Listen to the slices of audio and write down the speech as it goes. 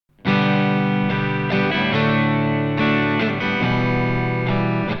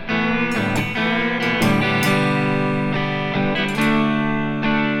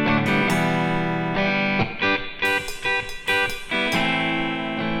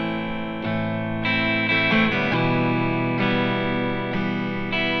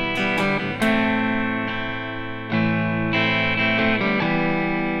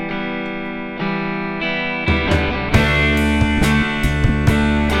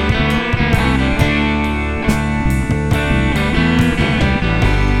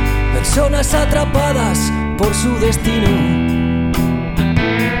Almas atrapadas por su destino,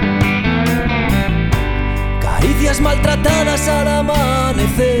 caricias maltratadas al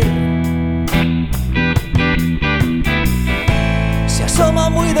amanecer. Se asoma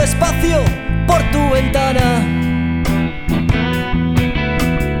muy despacio por tu ventana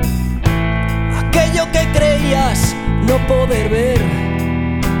aquello que creías no poder ver.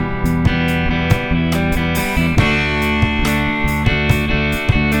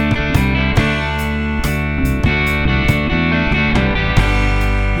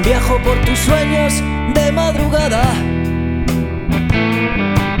 Viajo por tus sueños de madrugada,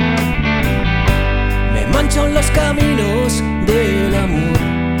 me mancho en los caminos del amor.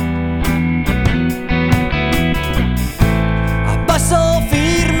 A paso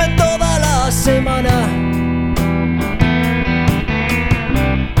firme toda la semana,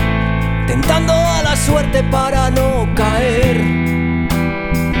 tentando a la suerte para no caer.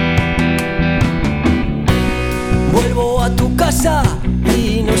 Vuelvo a tu casa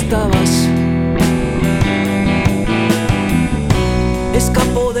y no estabas.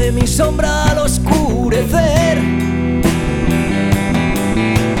 Escapo de mi sombra al oscurecer.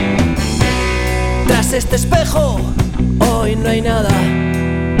 Tras este espejo hoy no hay nada.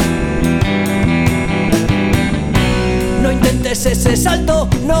 No intentes ese salto,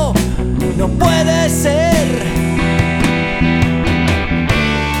 no, no puede ser.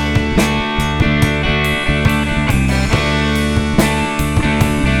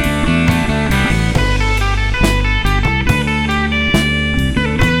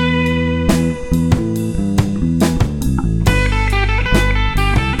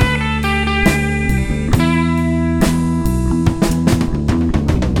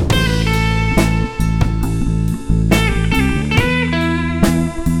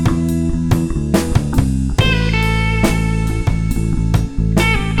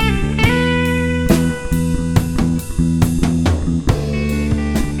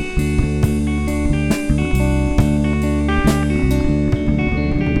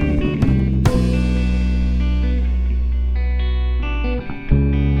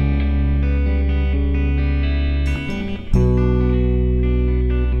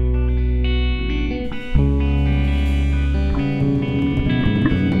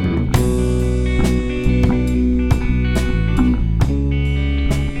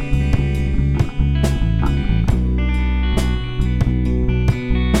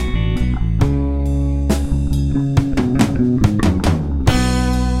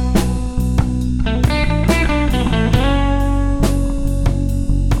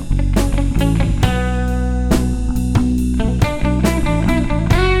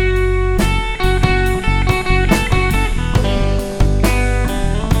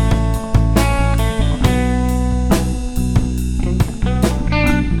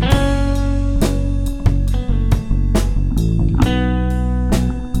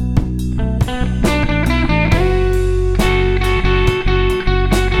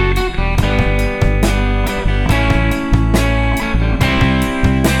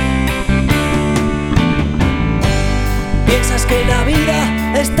 Piensas que en la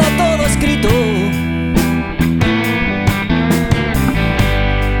vida está todo escrito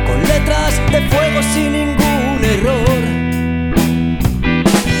con letras de fuego sin ningún error.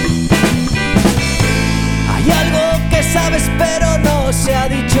 Hay algo que sabes pero no se ha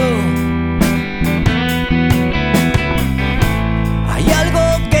dicho. Hay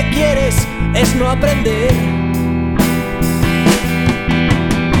algo que quieres, es no aprender.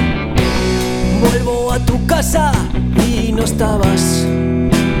 Vuelvo a tu casa y no estabas.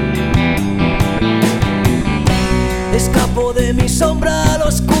 Escapo de mi sombra al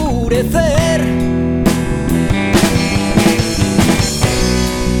oscurecer.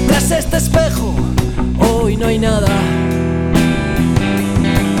 Tras este espejo hoy no hay nada.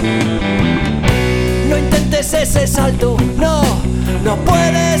 No intentes ese salto, no, no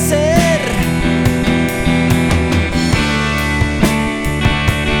puede ser.